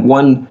 we had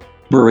one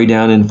brewery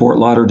down in Fort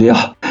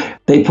Lauderdale.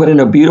 They put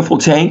in a beautiful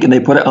tank and they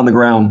put it on the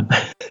ground.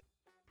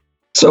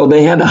 So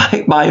they had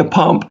to buy a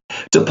pump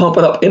to pump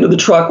it up into the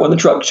truck when the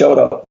truck showed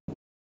up.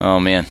 Oh,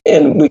 man.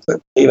 And we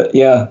could leave it,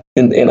 yeah.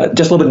 And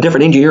just a little bit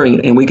different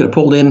engineering, and we could have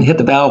pulled in, hit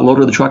the valve,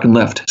 loaded the truck, and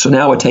left. So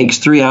now it takes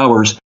 3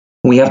 hours,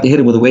 and we have to hit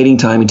it with a waiting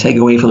time and take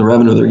away from the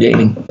revenue they're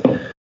gaining.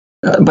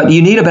 But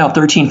you need about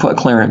 13-foot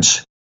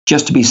clearance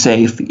just to be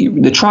safe.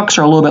 The trucks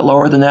are a little bit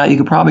lower than that. You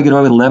could probably get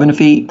away with 11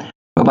 feet.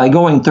 But by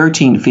going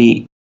 13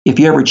 feet, if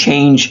you ever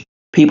change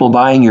people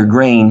buying your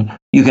grain,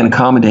 you can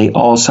accommodate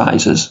all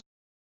sizes.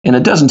 And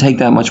it doesn't take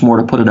that much more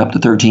to put it up to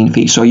 13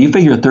 feet. So you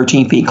figure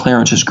 13 feet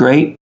clearance is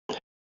great.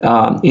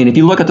 And if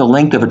you look at the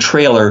length of a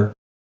trailer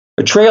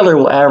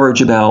will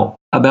average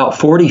about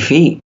 40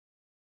 feet.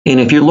 And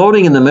if you're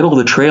loading in the middle of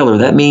the trailer,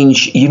 that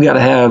means you've got to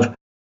have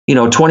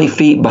 20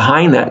 feet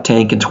behind that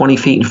tank and 20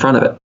 feet in front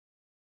of it.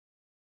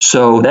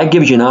 So that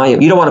gives you an eye.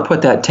 You don't want to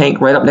put that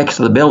tank right up next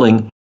to the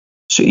building.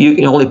 So you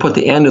can only put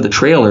the end of the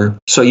trailer.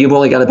 So you've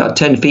only got about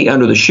 10 feet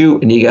under the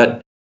chute, and you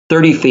got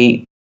 30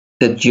 feet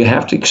that you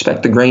have to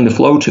expect the grain to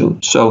flow to.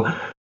 So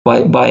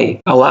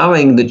by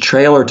allowing the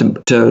trailer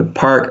to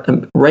park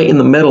right in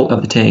the middle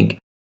of the tank,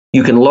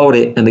 you can load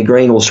it and the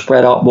grain will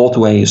spread out both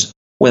ways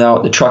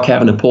without the truck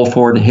having to pull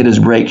forward and hit his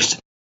brakes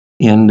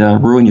and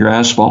ruin your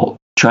asphalt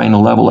trying to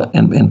level it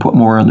and put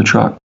more on the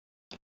truck.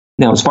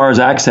 Now, as far as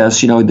access,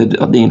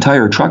 the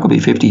entire truck will be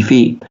 50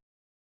 feet.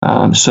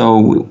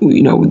 So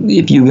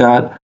if you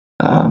got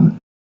an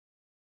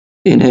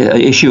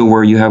issue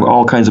where you have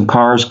all kinds of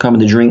cars coming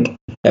to drink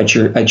at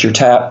your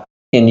tap,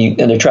 and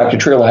the tractor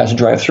trailer has to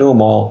drive through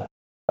them all,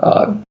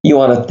 you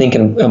want to think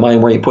in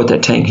mind where you put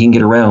that tank. You can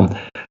get around.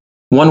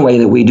 One way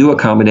that we do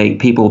accommodate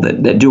people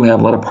that do have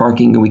a lot of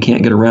parking and we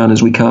can't get around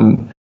is we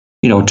come,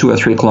 2 or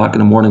 3 o'clock in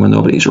the morning when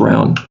nobody's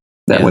around.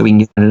 That way we can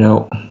get in and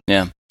out.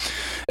 Yeah.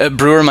 A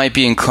brewer might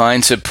be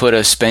inclined to put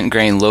a spent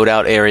grain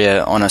loadout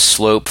area on a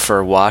slope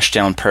for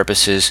washdown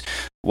purposes.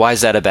 Why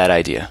is that a bad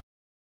idea?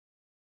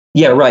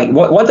 Yeah, right.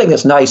 One thing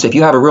that's nice, if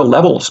you have a real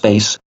level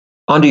space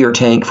under your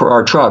tank for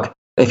our truck,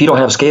 if you don't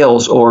have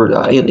scales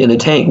or in the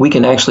tank,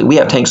 we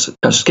have tanks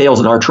scales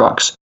in our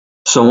trucks.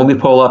 So when we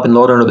pull up and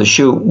load under the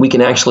chute, we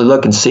can actually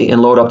look and see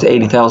and load up to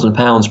 80,000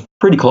 pounds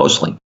pretty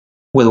closely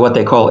with what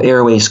they call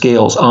airway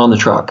scales on the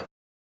truck,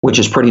 which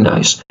is pretty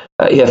nice.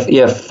 If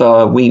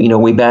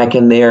we back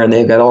in there and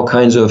they've got all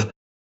kinds of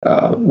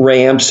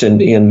ramps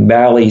and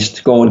valleys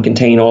to go and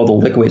contain all the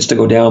liquids to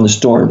go down the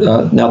storm,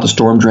 not the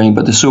storm drain,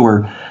 but the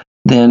sewer,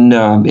 then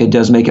it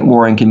does make it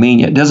more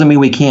inconvenient. It doesn't mean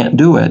we can't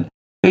do it.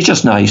 It's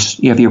just nice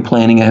if you're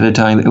planning ahead of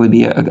time. It would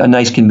be a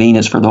nice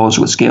convenience for those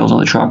with scales on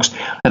the trucks.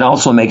 It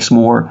also makes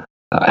more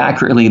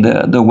accurately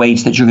the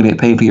weights that you're going to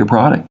get paid for your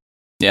product.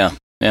 Yeah.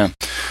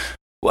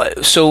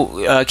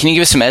 So can you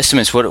give us some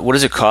estimates? What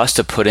does it cost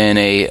to put in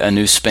a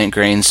new spent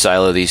grain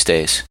silo these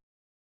days?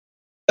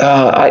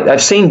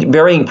 I've seen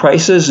varying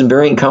prices and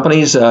varying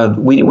companies.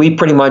 We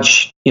pretty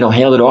much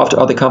hand it off to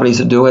other companies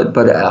that do it,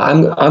 but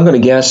I'm going to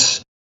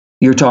guess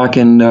you're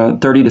talking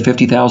 $30,000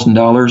 to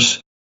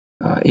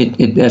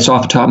 $50,000. That's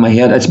off the top of my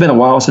head. It's been a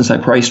while since I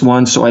priced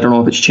one, so I don't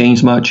know if it's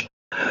changed much.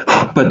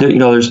 But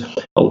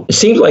it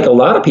seems like a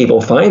lot of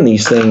people find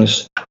these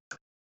things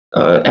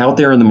out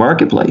there in the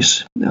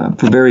marketplace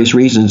for various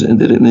reasons, and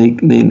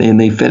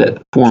they fit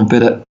it, form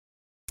fit it.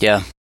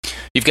 Yeah.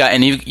 You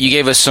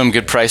gave us some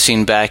good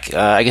pricing back,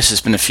 I guess it's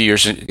been a few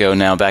years ago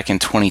now, back in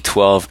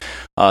 2012,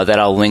 that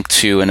I'll link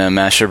to in a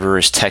Master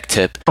Brewers Tech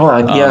Tip. Oh,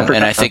 yeah.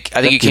 And I think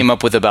you came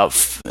up with about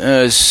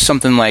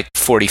something like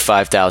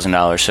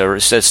 $45,000, so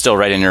it's still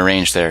right in your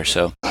range there.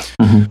 So,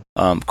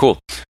 cool.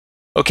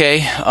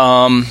 Okay,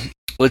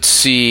 let's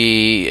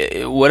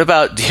see. What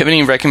about, do you have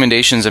any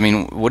recommendations? I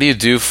mean, what do you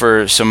do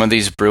for some of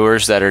these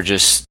brewers that are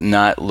just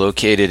not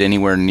located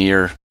anywhere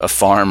near a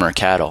farm or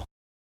cattle?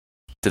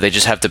 Do they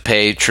just have to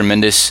pay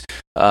tremendous,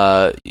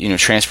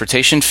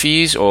 transportation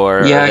fees, or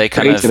are they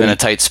kind of in a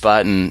tight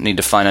spot and need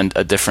to find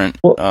a different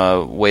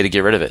way to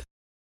get rid of it?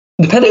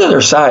 Depending on their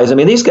size, I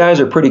mean, these guys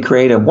are pretty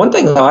creative. One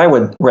thing I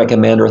would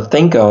recommend or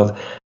think of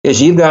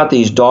is you've got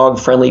these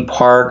dog-friendly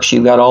parks.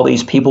 You've got all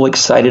these people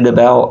excited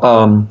about,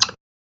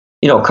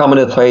 coming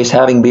to the place,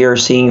 having beer,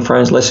 seeing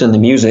friends, listening to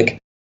music.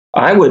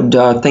 I would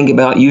think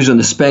about using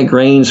the spent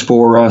grains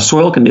for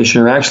soil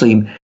conditioner.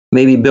 Actually,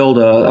 maybe build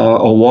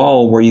a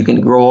wall where you can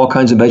grow all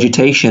kinds of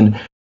vegetation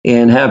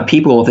and have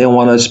people, if they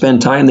want to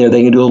spend time there,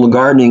 they can do a little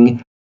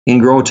gardening and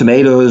grow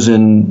tomatoes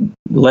and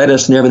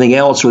lettuce and everything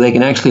else, where they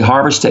can actually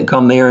harvest it,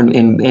 come there,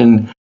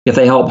 and if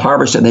they help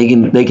harvest it,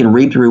 they can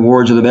reap the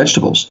rewards of the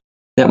vegetables.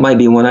 That might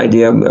be one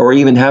idea. Or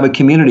even have a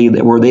community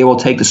where they will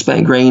take the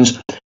spent grains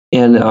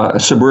in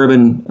a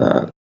suburban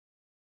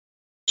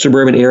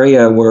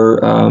area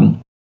where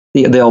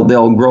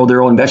they'll grow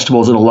their own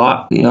vegetables in a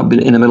lot,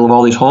 in the middle of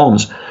all these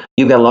homes.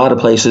 You've got a lot of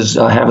places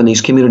having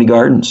these community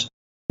gardens.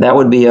 That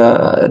would be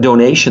a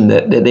donation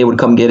that they would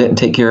come get it and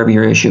take care of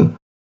your issue.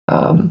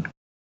 Other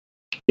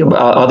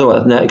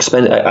than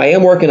that, I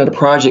am working on a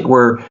project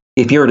where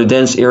if you're in a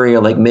dense area,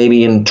 like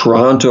maybe in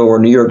Toronto or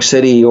New York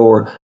City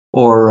or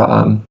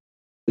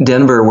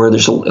Denver, where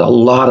there's a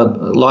lot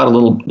of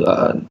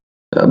little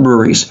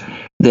breweries,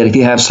 that if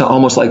you have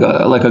almost like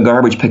a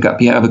garbage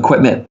pickup, you have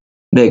equipment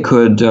that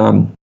could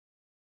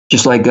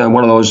just like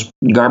one of those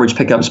garbage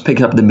pickups, pick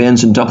up the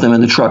bins and dump them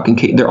in the truck.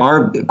 And there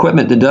are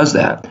equipment that does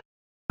that.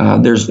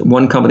 There's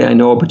one company I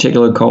know in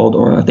particular called,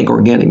 or I think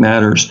Organic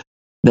Matters,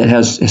 that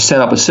has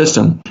set up a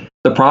system.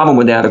 The problem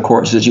with that, of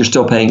course, is you're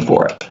still paying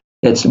for it.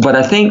 But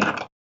I think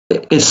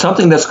it's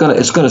something that's going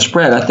to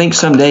spread. I think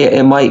someday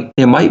it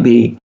might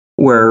be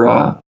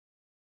where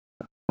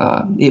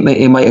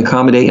it might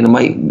accommodate, and it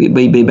might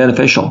be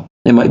beneficial.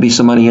 There might be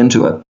some money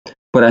into it.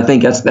 But I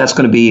think that's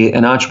going to be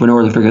an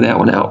entrepreneur to figure that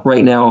one out.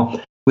 Right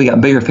now, we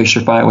got bigger fish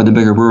to fry with the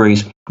bigger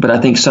breweries, but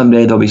I think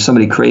someday there'll be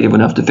somebody creative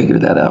enough to figure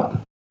that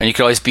out. And you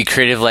could always be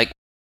creative like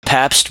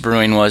Pabst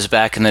Brewing was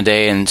back in the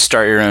day and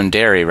start your own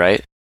dairy,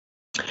 right?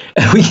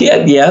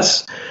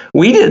 Yes,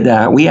 we did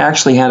that. We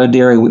actually had a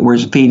dairy. We were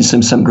feeding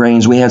some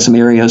grains. We had some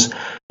areas,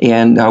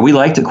 and we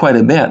liked it quite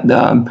a bit.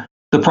 The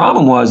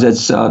problem was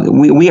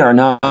we are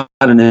not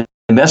an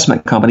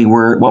investment company.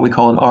 We're what we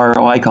call an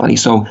ROI company.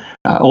 So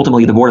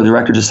ultimately, the board of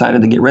directors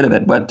decided to get rid of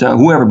it. But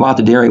whoever bought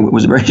the dairy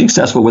was very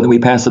successful with it. We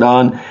passed it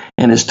on,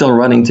 and it's still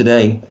running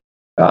today.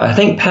 I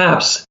think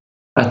Pabst,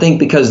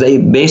 because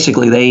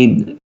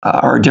they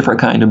are a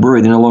different kind of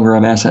brewery. They no longer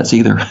have assets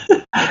either.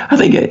 I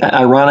think,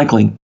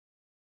 ironically,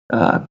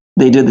 they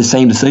made the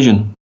same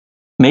decision.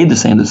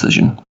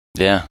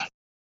 Yeah.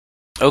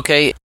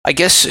 Okay. I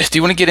guess, do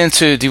you want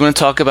to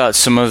talk about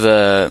some of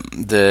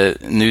the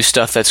new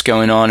stuff that's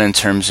going on in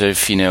terms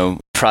of,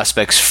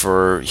 prospects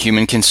for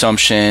human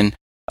consumption?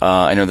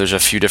 I know there's a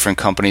few different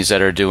companies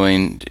that are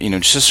doing,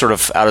 just sort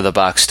of out of the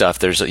box stuff.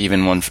 There's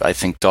even one, I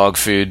think, dog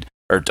food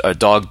or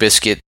dog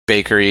biscuit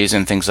bakeries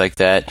and things like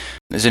that.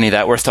 Is any of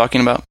that worth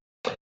talking about?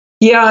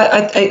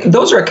 Yeah,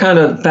 those are kind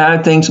of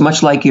bad things,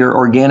 much like your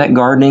organic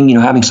gardening,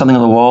 having something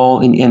on the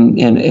wall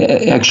and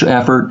extra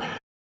effort.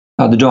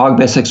 The dog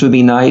biscuits would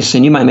be nice,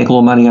 and you might make a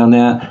little money on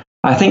that.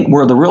 I think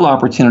where the real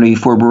opportunity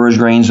for Brewers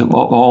Grains of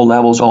all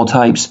levels, all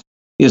types,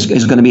 is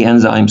going to be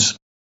enzymes.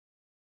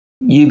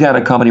 You've got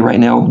a company right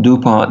now,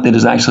 DuPont, that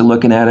is actually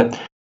looking at it.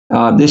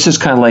 This is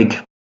kind of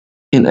like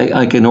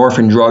an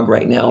orphan drug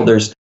right now.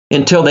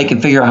 Until they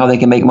can figure out how they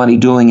can make money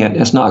doing it,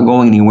 it's not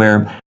going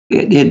anywhere.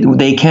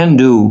 They can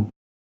do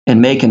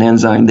and make an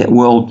enzyme that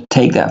will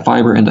take that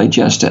fiber and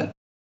digest it.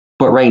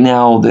 But right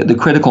now, the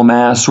critical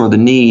mass or the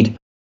need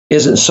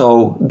isn't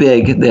so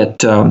big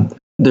that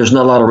there's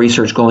not a lot of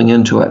research going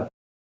into it.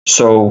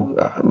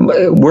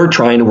 So we're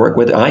trying to work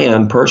with, I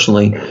am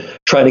personally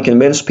trying to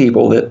convince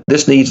people that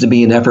this needs to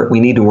be an effort we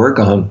need to work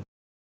on.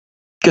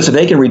 Because if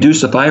they can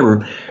reduce the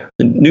fiber,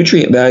 the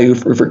nutrient value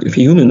for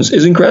humans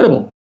is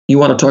incredible. You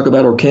want to talk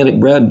about organic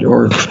bread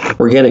or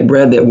organic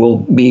bread that will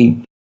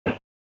be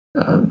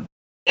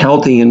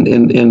healthy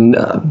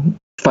and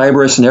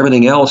fibrous and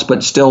everything else,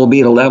 but still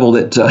be at a level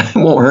that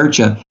won't hurt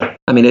you.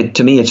 I mean,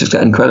 to me, it's just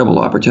an incredible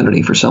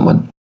opportunity for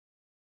someone.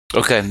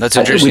 Okay, that's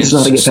interesting. We just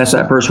have to get past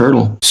that first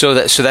hurdle. So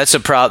that's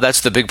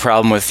the big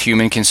problem with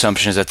human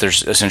consumption, is that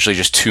there's essentially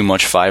just too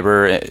much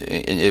fiber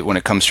when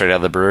it comes straight out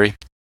of the brewery.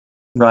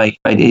 Right.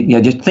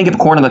 Just think of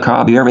corn on the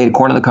cob. You ever made a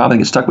corn on the cob that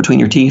gets stuck between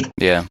your teeth?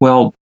 Yeah.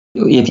 Well,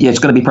 it's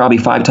going to be probably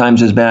 5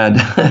 times as bad,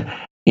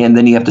 and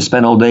then you have to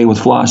spend all day with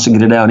floss to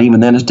get it out. Even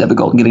then, it's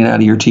difficult getting it out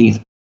of your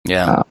teeth.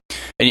 Yeah,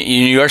 and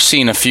you are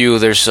seeing a few.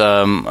 There's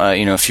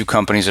a few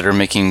companies that are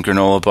making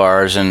granola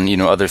bars and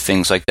other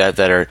things like that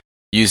are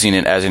using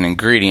it as an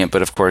ingredient,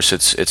 but of course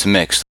it's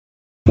mixed.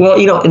 Well,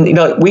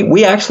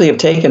 we actually have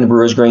taken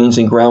brewer's grains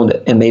and ground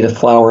it and made a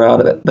flour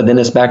out of it, but then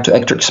it's back to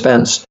extra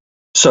expense.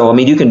 So I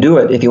mean, you can do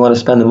it if you want to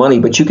spend the money,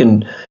 but you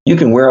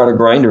can wear out a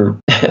grinder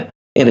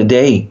in a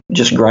day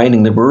just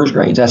grinding the brewer's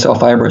grains. That's how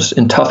fibrous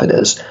and tough it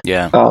is.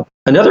 Yeah.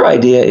 Another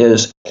idea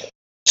is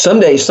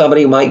someday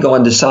somebody might go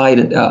and decide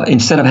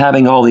instead of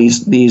having all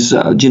these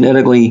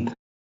genetically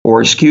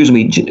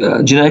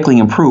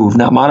improved,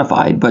 not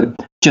modified, but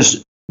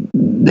just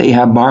they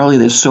have barley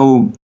that's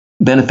so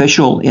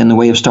beneficial in the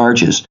way of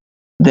starches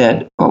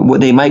that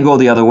they might go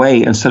the other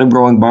way. Instead of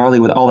growing barley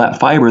with all that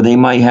fiber, they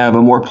might have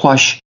a more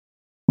plush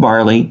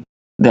barley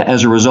that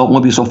as a result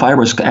won't be so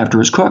fibrous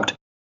after it's cooked.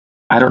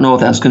 I don't know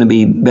if that's going to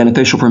be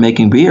beneficial for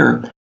making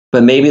beer,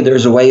 but maybe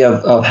there's a way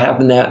of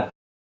having that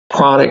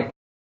product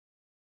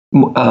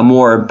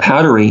more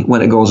powdery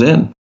when it goes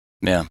in.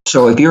 Yeah.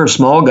 So if you're a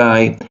small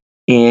guy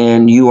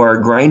and you are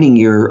grinding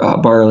your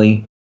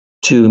barley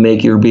to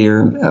make your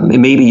beer,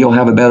 maybe you'll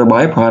have a better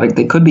byproduct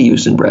that could be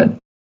used in bread.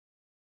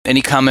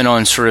 Any comment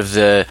on sort of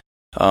the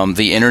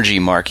energy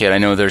market? I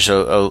know there's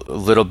a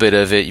little bit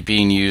of it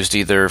being used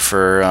either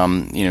for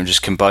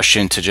just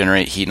combustion to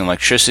generate heat and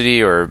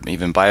electricity, or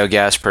even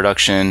biogas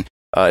production.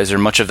 Is there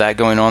much of that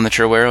going on that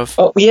you're aware of?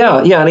 Oh yeah,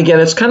 and again,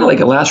 it's kind of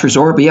like a last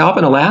resort. But up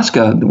in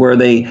Alaska, where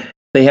they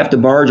have to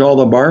barge all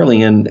the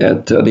barley in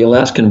at the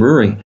Alaskan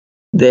brewery,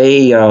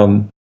 they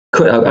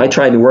I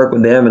tried to work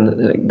with them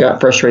and got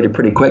frustrated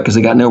pretty quick because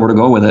they got nowhere to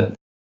go with it.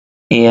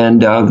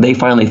 And they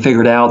finally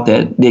figured out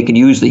that they could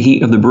use the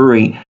heat of the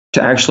brewery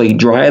to actually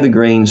dry the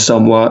grains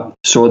somewhat,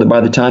 so that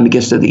by the time it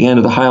gets to the end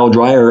of the Heil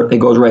dryer, it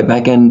goes right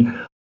back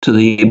in to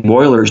the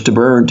boilers to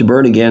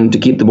burn again, to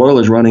keep the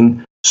boilers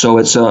running. So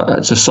it's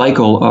a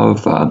cycle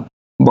of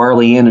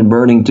barley in and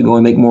burning to go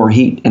and make more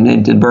heat and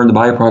then to burn the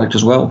byproduct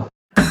as well.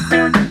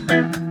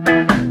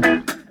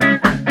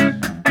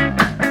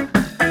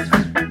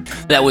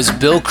 That was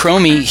Bill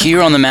Cromie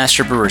here on the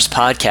Master Brewers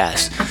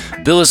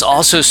podcast. Bill is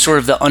also sort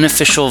of the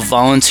unofficial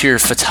volunteer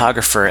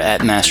photographer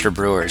at Master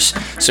Brewers.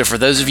 So for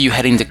those of you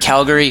heading to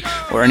Calgary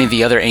or any of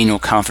the other annual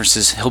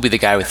conferences, he'll be the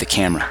guy with the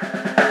camera.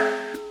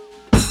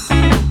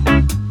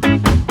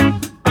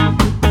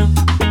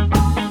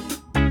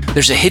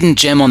 There's a hidden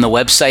gem on the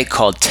website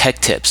called Tech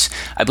Tips.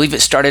 I believe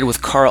it started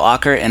with Carl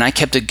Acker, and I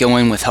kept it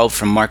going with help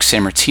from Mark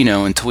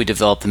Sammartino until we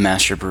developed the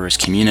Master Brewers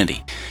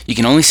community. You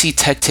can only see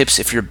Tech Tips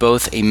if you're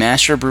both a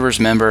Master Brewers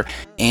member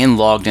and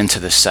logged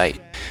into the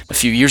site. A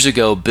few years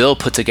ago, Bill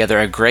put together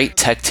a great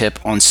tech tip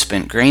on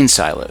spent grain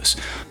silos.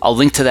 I'll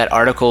link to that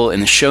article in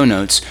the show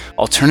notes.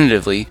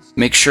 Alternatively,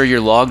 make sure you're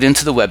logged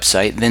into the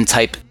website, then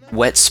type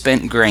wet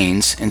spent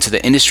grains into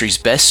the industry's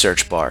best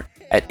search bar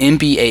at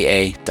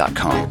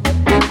mbaa.com.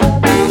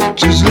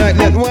 Just like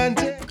that one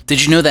day.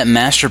 Did you know that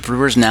Master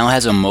Brewers now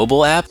has a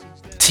mobile app?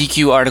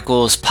 TQ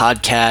articles,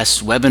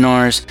 podcasts,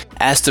 webinars,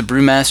 Ask the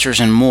Brewmasters,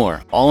 and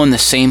more, all in the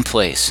same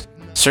place.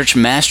 Search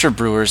Master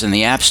Brewers in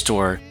the App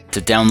Store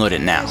to download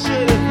it now.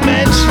 Should've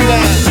mentioned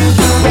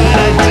that, but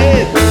I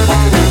did.